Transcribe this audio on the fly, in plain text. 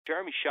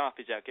Jeremy Sharp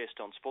is our guest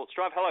on Sports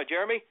Drive. Hello,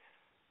 Jeremy.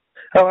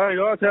 Hello,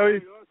 guys. How are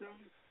you?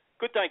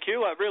 Good, thank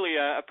you. I really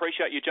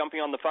appreciate you jumping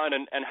on the phone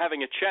and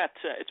having a chat.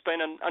 It's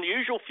been an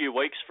unusual few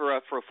weeks for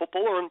a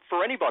footballer and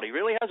for anybody,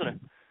 really, hasn't it?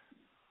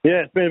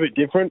 Yeah, it's been a bit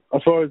different. I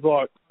suppose,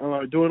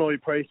 doing all your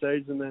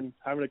pre-season and then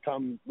having to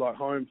come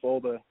home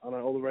for all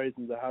the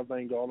reasons that have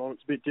been going on.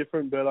 It's a bit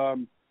different, but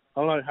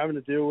having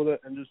to deal with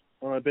it and just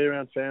be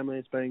around family.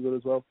 It's been good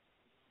as well.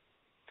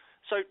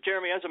 So,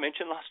 Jeremy, as I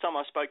mentioned last time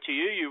I spoke to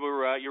you, you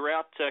were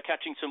out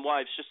catching some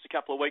waves just a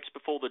couple of weeks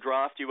before the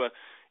draft. You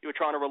were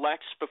trying to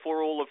relax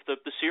before all of the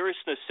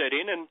seriousness set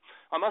in. And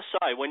I must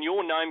say, when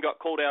your name got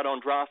called out on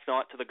draft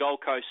night to the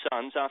Gold Coast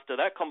Suns, after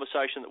that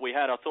conversation that we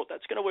had, I thought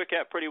that's going to work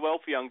out pretty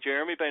well for young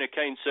Jeremy. Being a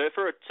keen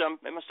surfer, it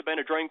must have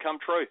been a dream come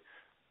true.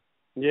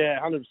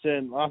 Yeah, 100%.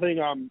 I think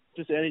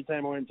just any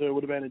team I went to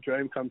would have been a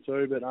dream come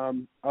true. But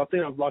I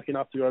think I was lucky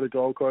enough to go to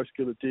Gold Coast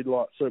because it did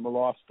suit my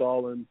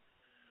lifestyle and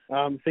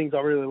things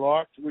I really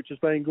liked, which has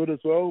been good as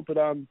well. But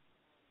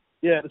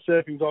the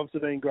surfing's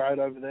obviously been great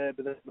over there.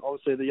 But then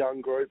obviously the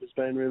young group has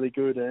been really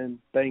good, and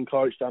being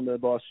coached under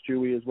by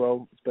Stewie as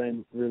well, it's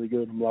been really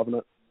good. I'm loving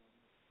it.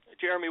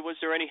 Jeremy, was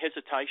there any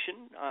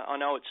hesitation? I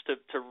know it's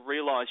to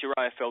realise your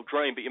AFL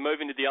dream, but you're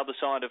moving to the other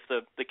side of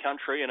the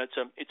country, and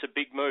it's a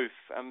big move.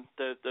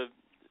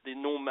 The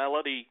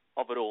normality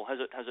of it all, has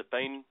it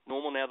been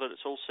normal now that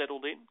it's all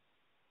settled in?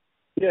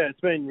 Yeah, it's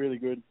been really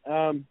good.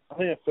 I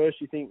think at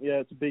first you think,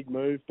 it's a big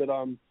move, but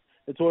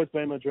it's always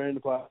been my dream to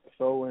play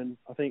AFL, and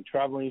I think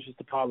travelling is just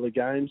a part of the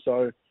game.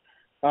 So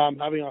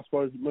having, I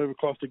suppose, move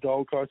across to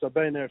Gold Coast, I've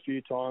been there a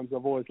few times.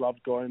 I've always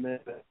loved going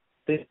there.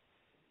 It's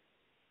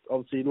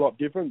obviously a lot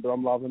different, but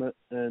I'm loving it.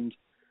 And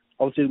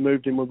obviously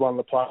moved in with one of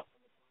the players,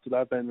 so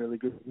they've been really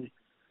good for me.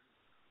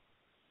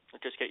 I'll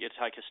just get you to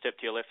take a step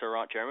to your left or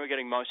right, Jeremy. We're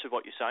getting most of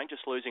what you're saying,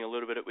 just losing a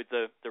little bit with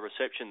the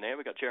reception there.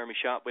 We've got Jeremy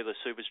Sharp with us,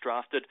 who was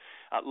drafted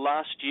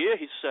last year.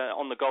 He's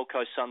on the Gold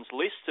Coast Suns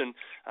list and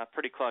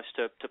pretty close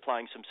to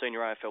playing some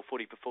senior AFL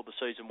footy before the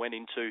season went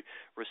into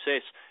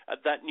recess.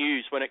 That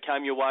news, when it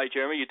came your way,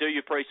 Jeremy, you do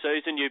your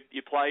pre-season. You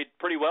played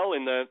pretty well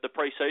in the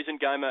pre-season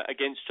game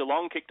against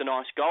Geelong, kicked a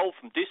nice goal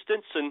from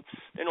distance, and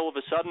then all of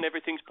a sudden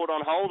everything's put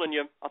on hold, and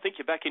I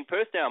think you're back in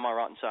Perth now, am I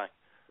right in saying?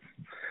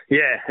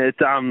 Yeah, it's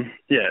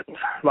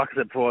like I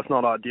said before, it's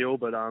not ideal,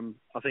 but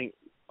I think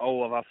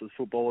all of us as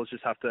footballers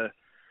just have to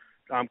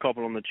cop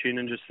it on the chin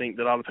and just think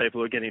that other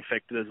people are getting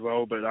affected as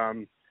well. But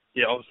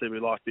obviously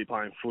we like to be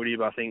playing footy,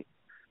 but I think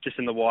just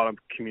in the wider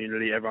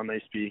community, everyone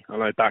needs to be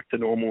back to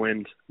normal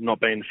and not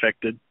being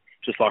affected,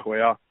 just like we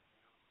are.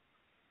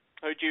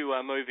 Who'd you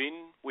move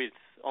in with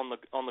on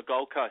the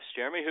Gold Coast,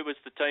 Jeremy? Who was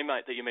the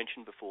teammate that you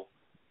mentioned before?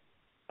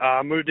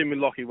 I moved in with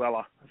Lockie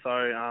Weller, so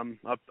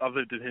I've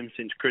lived with him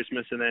since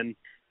Christmas, and then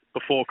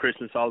before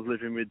Christmas I was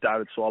living with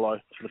David Swallow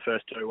for the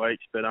first 2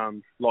 weeks. But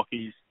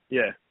Lockie's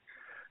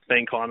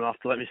been kind enough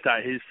to let me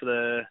stay at his for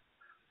the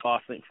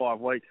past 5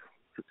 weeks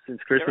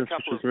since Christmas,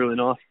 which was really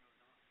nice.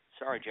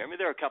 Sorry, Jeremy,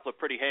 there are a couple of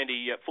pretty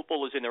handy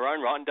footballers in their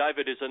own right, and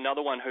David is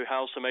another one who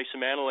hails from East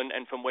Mantle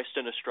and from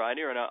Western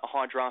Australia, and a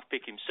high draft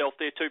pick himself.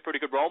 They're two pretty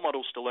good role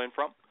models to learn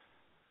from.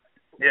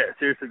 Yeah,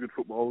 seriously good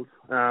footballers.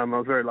 I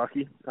was very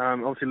lucky.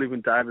 Obviously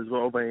living with Dave as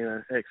well, being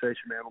an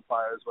ex-East Mantle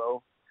player as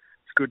well.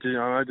 It's good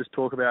to just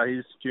talk about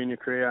his junior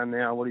career and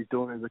now what he's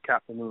doing as a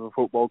captain of a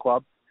football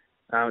club.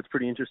 It's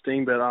pretty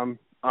interesting, but I don't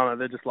know,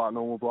 they're just like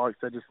normal blokes.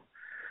 They just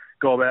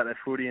go about their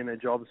footy and their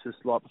jobs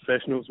just like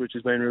professionals, which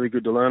has been really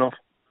good to learn off.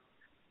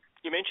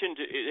 You mentioned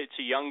it's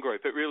a young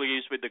group. It really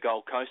is with the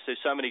Gold Coast. There's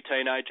so many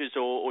teenagers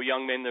or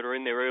young men that are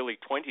in their early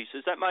 20s.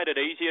 Has that made it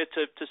easier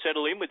to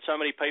settle in with so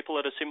many people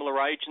at a similar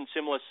age and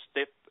similar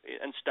step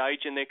and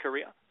stage in their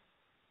career?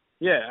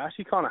 Yeah, it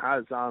actually kind of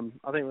has.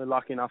 I think we're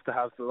lucky enough to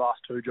have the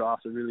last two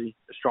drafts a really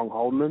strong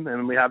hold in them,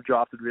 and we have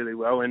drafted really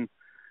well. And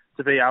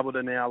to be able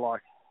to now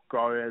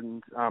grow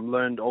and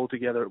learn all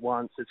together at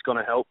once, it's going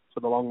to help for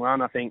the long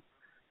run. I think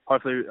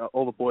hopefully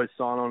all the boys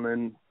sign on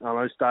and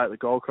stay at the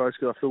Gold Coast,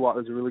 because I feel like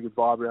there's a really good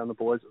vibe around the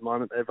boys at the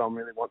moment. Everyone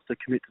really wants to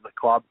commit to the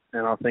club,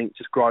 and I think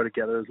just grow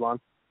together as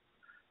one.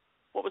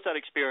 What was that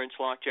experience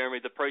like, Jeremy,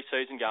 the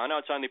pre-season game? I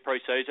know it's only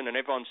pre-season and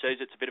everyone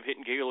says it's a bit of hit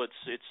and giggle,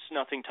 it's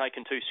nothing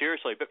taken too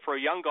seriously, but for a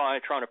young guy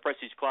trying to press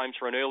his claims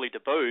for an early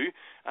debut,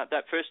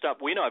 that first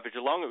up win over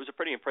Geelong, it was a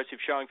pretty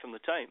impressive showing from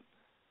the team.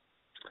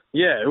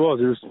 Yeah, it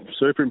was. It was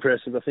super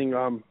impressive. I think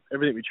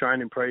everything we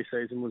trained in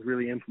pre-season was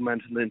really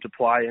implemented into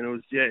play, and it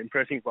was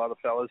impressive by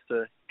the fellas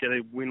to get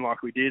a win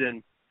like we did,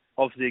 and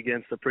obviously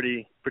against a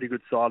pretty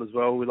good side as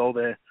well with all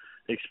their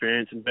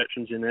experience and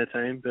veterans in their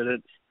team. But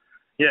it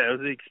was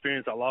the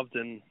experience I loved,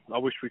 and I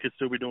wish we could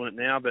still be doing it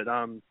now. But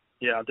I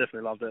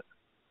definitely loved it.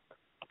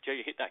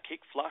 Gee, you hit that kick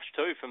flush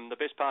too from the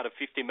best part of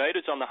 50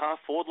 metres on the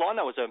half-forward line.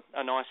 That was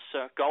a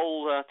nice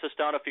goal to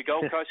start off your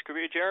Gold Coast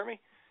career, Jeremy.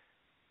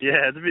 Yeah,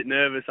 I was a bit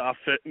nervous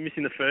after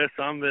missing the first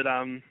one, but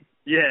I don't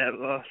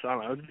know,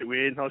 it was a bit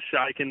weird. I was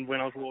shaking when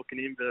I was walking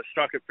in, but I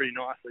struck it pretty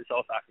nicely, so I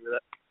was happy with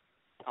it.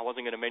 I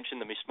wasn't going to mention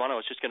the missed one. I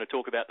was just going to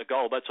talk about the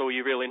goal. That's all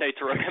you really need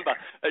to remember.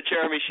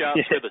 Jeremy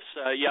Sharp's with us,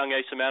 a young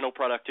Asa Mantle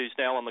product who's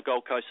now on the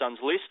Gold Coast Suns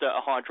list,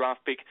 a high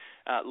draft pick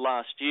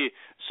last year.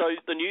 So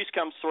the news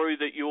comes through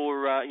that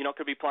you're not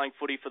going to be playing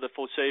footy for the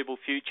foreseeable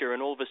future,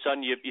 and all of a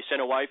sudden you're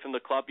sent away from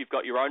the club. You've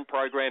got your own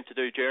program to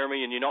do,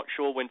 Jeremy, and you're not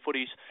sure when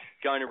footy's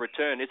going to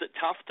return. Is it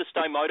tough to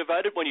stay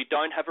motivated when you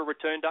don't have a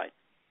return date?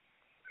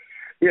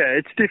 Yeah,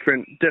 it's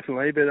different,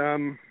 definitely, but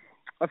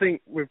I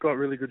think we've got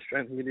really good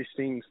strength and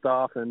conditioning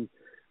staff, and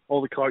all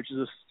the coaches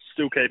are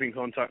still keeping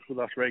contact with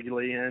us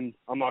regularly, and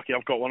I'm lucky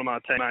I've got one of my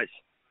teammates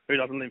who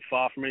doesn't live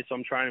far from me, so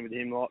I'm training with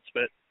him lots.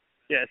 But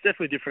yeah, it's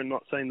definitely different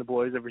not seeing the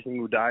boys every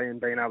single day and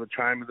being able to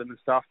train with them and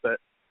stuff. But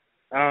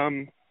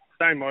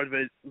staying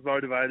motivated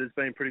has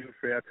been pretty good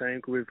for our team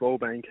because we've all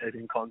been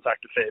keeping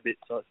contact a fair bit,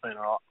 so it's been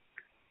all right.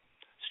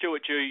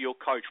 Stuart Dew, your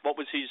coach, what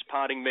was his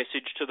parting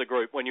message to the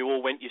group when you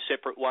all went your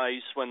separate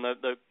ways when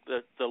the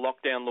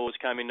lockdown laws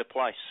came into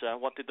place?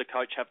 What did the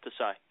coach have to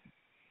say?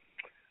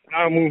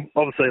 Well,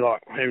 obviously,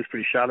 he was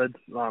pretty shattered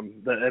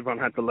that everyone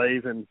had to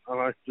leave and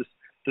just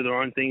do their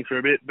own thing for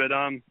a bit. But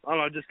I don't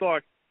know, just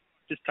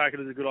take it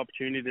as a good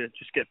opportunity to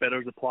just get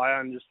better as a player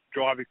and just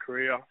drive your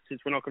career.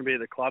 Since we're not going to be at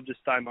the club,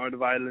 just stay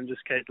motivated and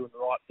just keep doing the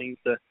right things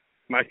to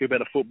make you a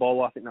better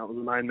footballer. I think that was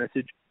the main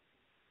message.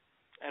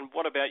 And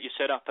what about your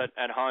setup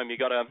at home? You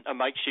got a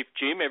makeshift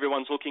gym.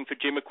 Everyone's looking for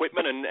gym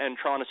equipment and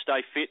trying to stay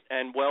fit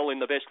and well in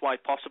the best way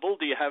possible.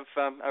 Do you have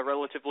a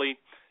relatively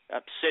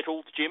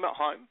settled gym at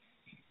home?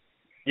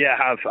 Yeah,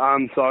 I have.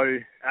 So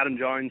Adam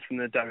Jones from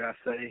the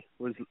WRC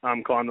was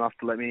kind enough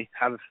to let me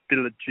have a bit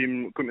of the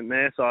gym equipment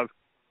there. So I've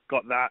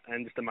got that,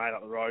 and just a mate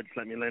up the road just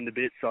let me lend a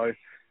bit. So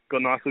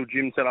got a nice little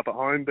gym set up at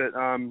home. But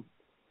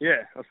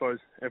yeah, I suppose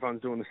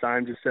everyone's doing the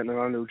same, just setting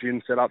their own little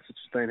gym setups. It's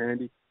just been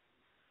handy.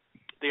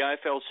 The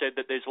AFL said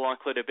that there's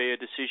likely to be a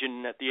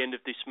decision at the end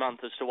of this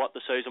month as to what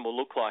the season will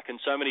look like,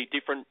 and so many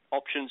different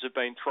options have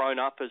been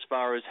thrown up as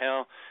far as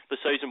how the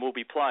season will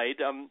be played.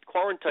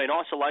 Quarantine,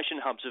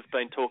 isolation hubs have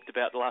been talked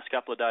about the last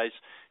couple of days,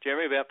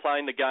 Jeremy, about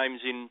playing the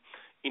games in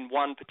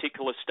one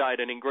particular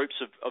state and in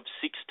groups of 6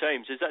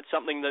 teams. Is that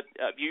something that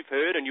you've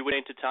heard and you would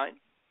entertain?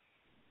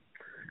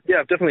 Yeah,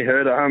 I've definitely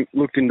heard. I haven't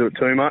looked into it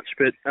too much,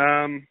 but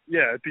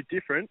yeah, a bit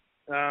different.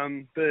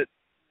 But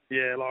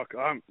yeah, I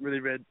haven't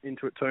really read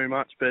into it too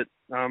much, but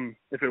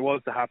if it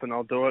was to happen,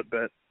 I'll do it.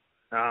 But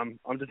I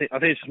think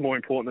it's just more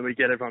important that we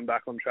get everyone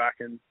back on track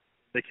and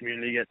the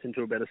community gets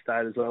into a better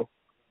state as well.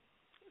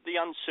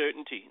 The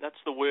uncertainty, that's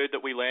the word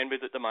that we land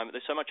with at the moment.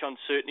 There's so much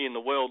uncertainty in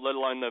the world, let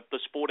alone the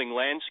sporting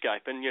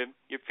landscape, and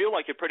you feel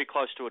like you're pretty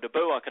close to a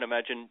debut, I can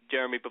imagine,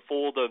 Jeremy,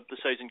 before the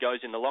season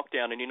goes into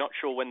lockdown, and you're not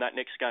sure when that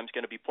next game's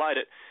going to be played.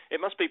 It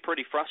must be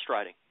pretty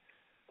frustrating.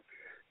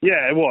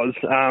 Yeah, it was.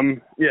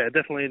 Yeah,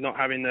 definitely not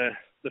having the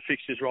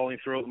fixtures rolling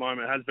through at the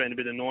moment has been a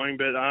bit annoying,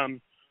 but I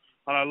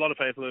know a lot of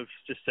people have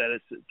just said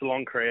it's a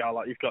long career,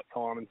 you've got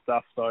time and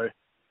stuff, so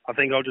I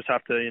think I'll just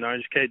have to,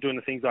 just keep doing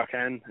the things I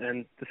can,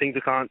 and the things I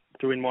can't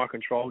do in my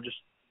control, just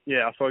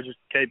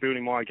keep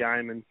building my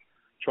game and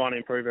trying to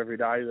improve every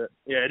day. But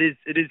yeah,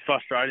 it is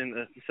frustrating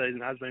that the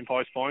season has been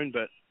postponed,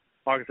 but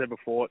like I said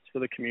before, it's for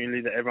the community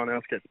that everyone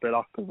else gets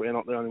better, because we're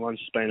not the only ones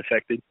just being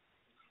affected.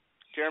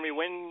 Jeremy,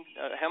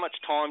 how much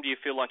time do you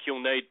feel like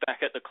you'll need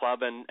back at the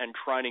club and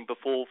training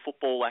before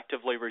football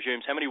actively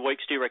resumes? How many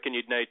weeks do you reckon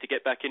you'd need to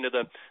get back into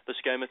the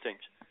scheme of things?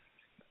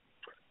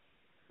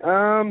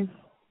 I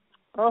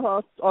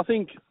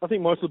think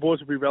most of the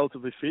boys will be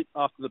relatively fit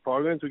after the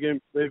programs.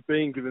 We've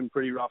been given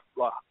pretty rough,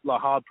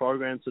 hard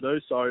programs to do,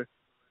 so I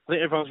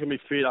think everyone's going to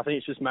be fit. I think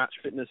it's just match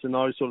fitness and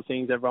those sort of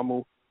things everyone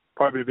will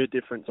probably be a bit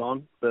different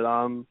on. But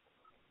I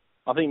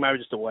think maybe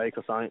just a week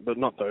or something, but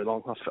not too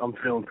long. I'm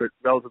feeling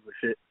relatively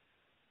fit.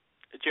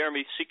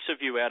 Jeremy, 6 of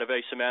you out of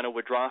Asa Mantle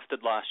were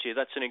drafted last year.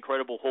 That's an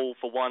incredible haul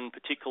for one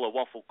particular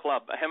Waffle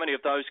club. How many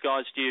of those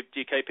guys do you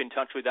keep in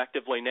touch with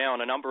actively now?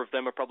 And a number of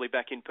them are probably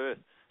back in Perth.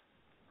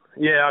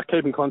 Yeah, I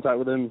keep in contact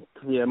with them,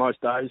 most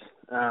days.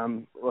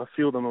 A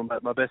few of them are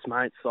my best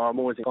mates, so I'm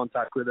always in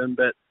contact with them.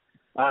 But,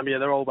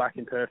 they're all back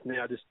in Perth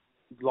now, just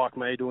like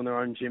me, doing their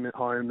own gym at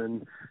home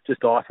and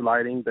just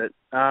isolating. But,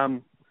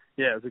 it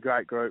was a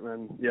great group,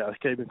 and, I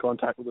keep in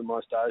contact with them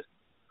most days.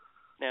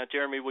 Now,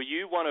 Jeremy, were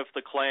you one of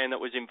the clan that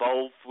was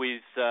involved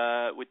with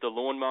the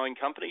lawn mowing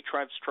company,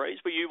 Trav's Trees?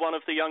 Were you one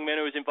of the young men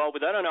who was involved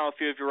with that? I know a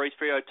few of your East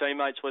Freo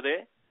teammates were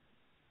there.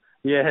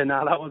 Yeah,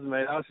 no, that wasn't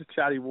me. That was just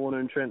Chatty Warner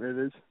and Trent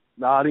Rivers.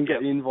 No, I didn't get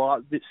the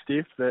invite. A bit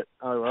stiff, but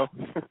oh well.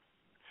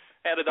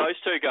 How did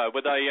those two go?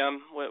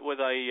 Were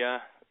they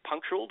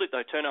punctual? Did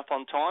they turn up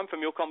on time?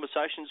 From your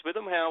conversations with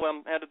them, how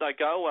did they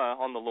go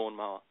on the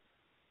lawnmower?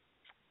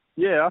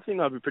 Yeah, I think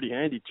that'd be pretty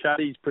handy.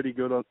 Chatty's pretty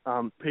good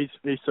on. He's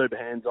super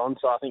hands on,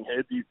 so I think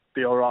he'd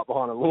be all right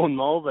behind a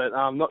lawnmower. But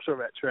I'm not sure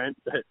about Trent.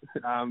 But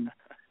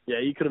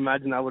you could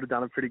imagine they would have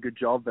done a pretty good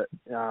job. But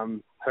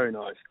who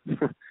knows?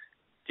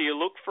 Do you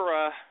look for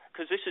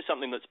because this is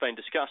something that's been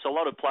discussed, a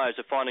lot of players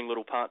are finding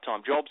little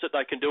part-time jobs that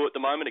they can do at the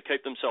moment to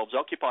keep themselves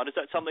occupied. Is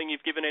that something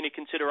you've given any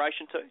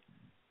consideration to?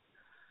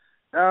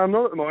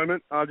 Not at the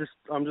moment. I'm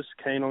just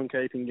keen on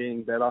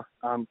getting better.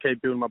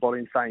 Keep building my body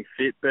and staying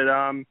fit. But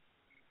I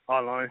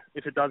don't know,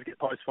 if it does get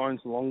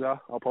postponed for longer,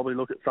 I'll probably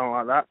look at something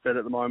like that. But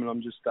at the moment,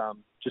 I'm just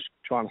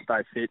trying to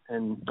stay fit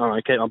and I don't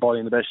know, keep my body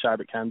in the best shape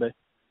it can be.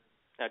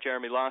 Now,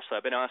 Jeremy, lastly,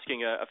 I've been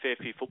asking a fair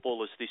few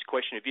footballers this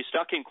question. If you're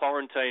stuck in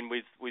quarantine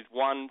with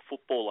one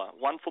footballer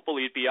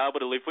you'd be able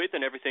to live with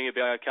and everything would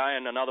be okay,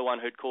 and another one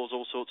who'd cause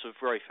all sorts of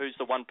grief, who's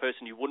the one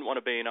person you wouldn't want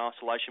to be in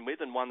isolation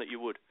with and one that you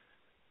would?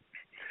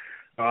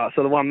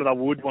 So the one that I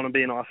would want to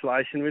be in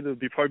isolation with would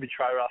be probably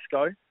Trey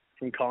Ruscoe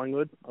from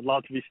Collingwood. I'd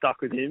love to be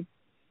stuck with him.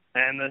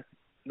 And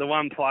the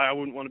one player I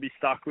wouldn't want to be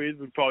stuck with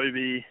would probably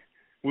be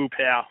Will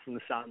Powell from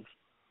the Suns.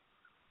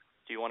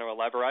 Do you want to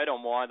elaborate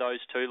on why those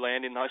two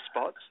land in those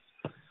spots?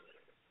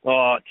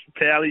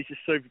 Powell's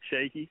just super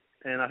cheeky,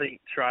 and I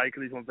think Trey,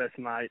 because he's my best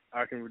mate,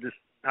 I reckon we'll just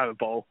have a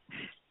ball.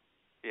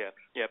 Yeah.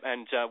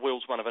 And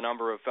Will's one of a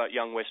number of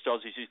young West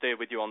Aussies who's there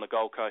with you on the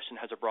Gold Coast and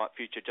has a bright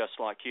future just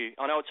like you.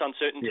 I know it's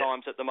uncertain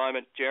times at the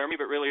moment, Jeremy,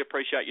 but really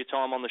appreciate your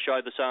time on the show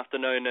this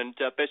afternoon, and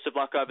best of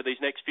luck over these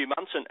next few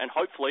months, and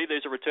hopefully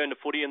there's a return to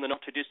footy in the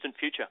not-too-distant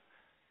future.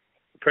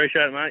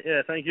 Appreciate it, mate.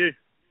 Yeah, thank you.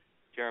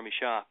 Jeremy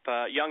Sharp,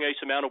 young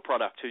Issa Mountal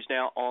product who's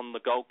now on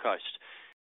the Gold Coast.